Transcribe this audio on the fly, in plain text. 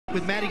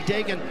With Maddie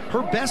Dagan,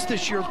 her best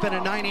this year has been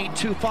a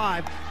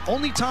 9.825.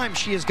 Only time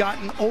she has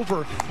gotten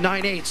over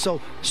 9.8.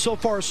 So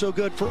far, so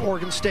good for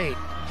Oregon State.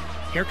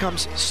 Here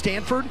comes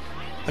Stanford.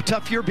 A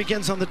tough year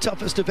begins on the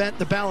toughest event,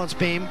 the balance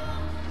beam.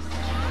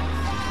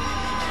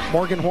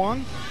 Morgan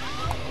Hoang.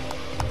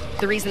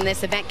 The reason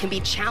this event can be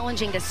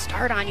challenging to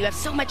start on, you have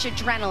so much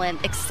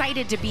adrenaline,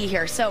 excited to be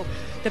here. So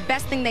the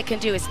best thing they can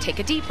do is take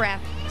a deep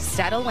breath,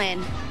 settle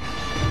in.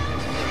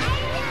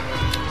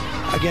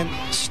 Again,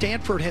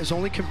 Stanford has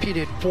only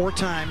competed 4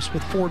 times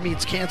with 4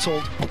 meets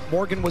canceled.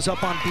 Morgan was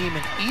up on beam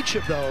in each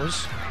of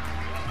those.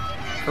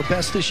 Her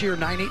best this year,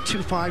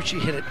 9.825. She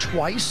hit it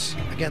twice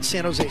against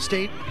San Jose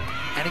State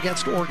and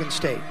against Oregon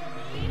State.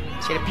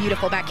 She had a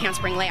beautiful back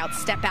handspring layout,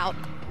 step out.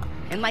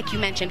 And like you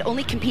mentioned,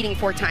 only competing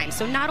 4 times.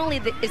 So not only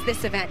is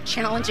this event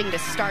challenging to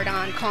start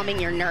on, calming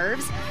your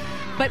nerves,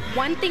 but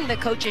one thing the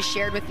coaches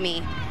shared with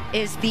me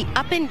is the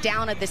up and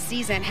down of the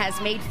season has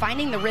made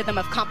finding the rhythm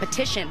of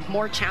competition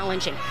more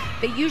challenging.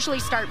 They usually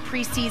start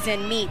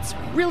preseason meets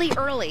really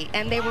early,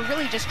 and they were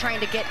really just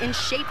trying to get in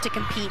shape to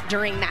compete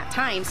during that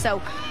time.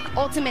 So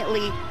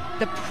ultimately,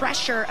 the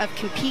pressure of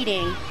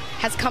competing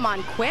has come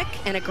on quick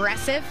and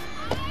aggressive.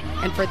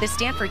 And for this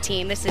Stanford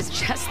team, this is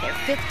just their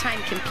 5th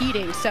time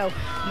competing, so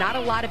not a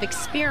lot of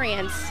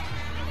experience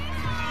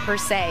per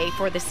se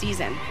for the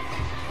season.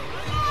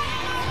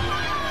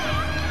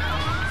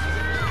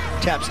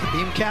 Taps the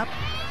beam cap.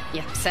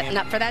 Yeah, setting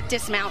up for that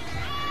dismount.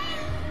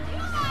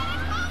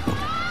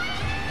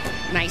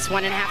 Nice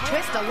 1.5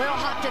 twist, a little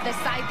hop to the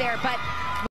side there, but